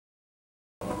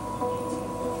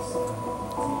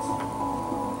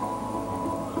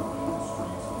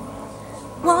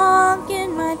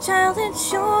childhood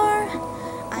shore.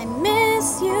 I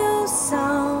miss you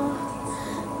so.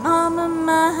 Mama,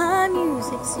 my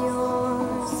music's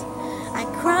yours. I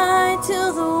cry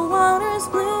till the water's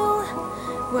blue,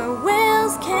 where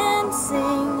whales can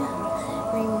sing.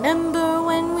 Remember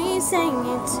when we sang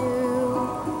it too.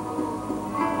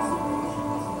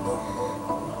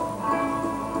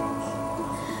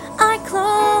 I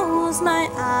close my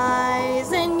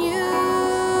eyes and you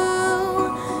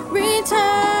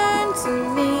return to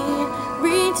me,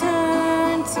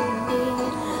 return to me.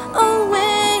 Oh,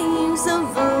 waves of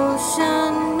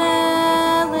ocean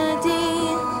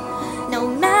melody. No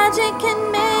magic can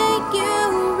make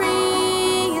you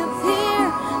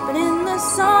reappear, but in the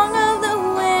song of the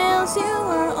whales you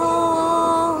are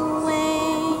always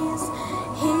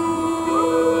here.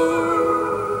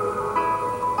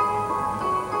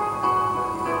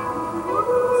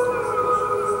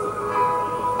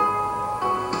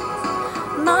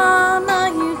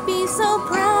 Mama, you'd be so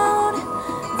proud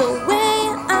the way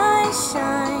I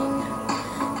shine.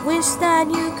 Wish that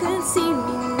you could see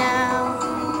me now.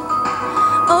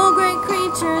 Oh, great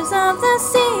creatures of the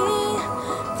sea,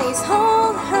 please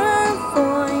hold her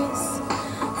voice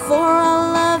for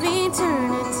all of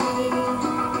eternity.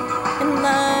 And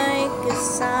like a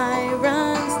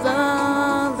siren's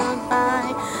lullaby,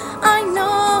 I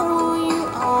know you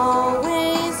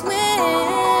always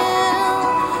will.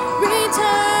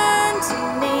 Return to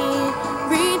me,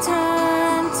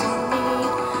 return to me.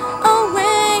 Oh,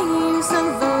 waves of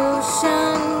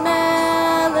ocean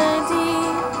melody.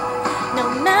 No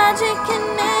magic can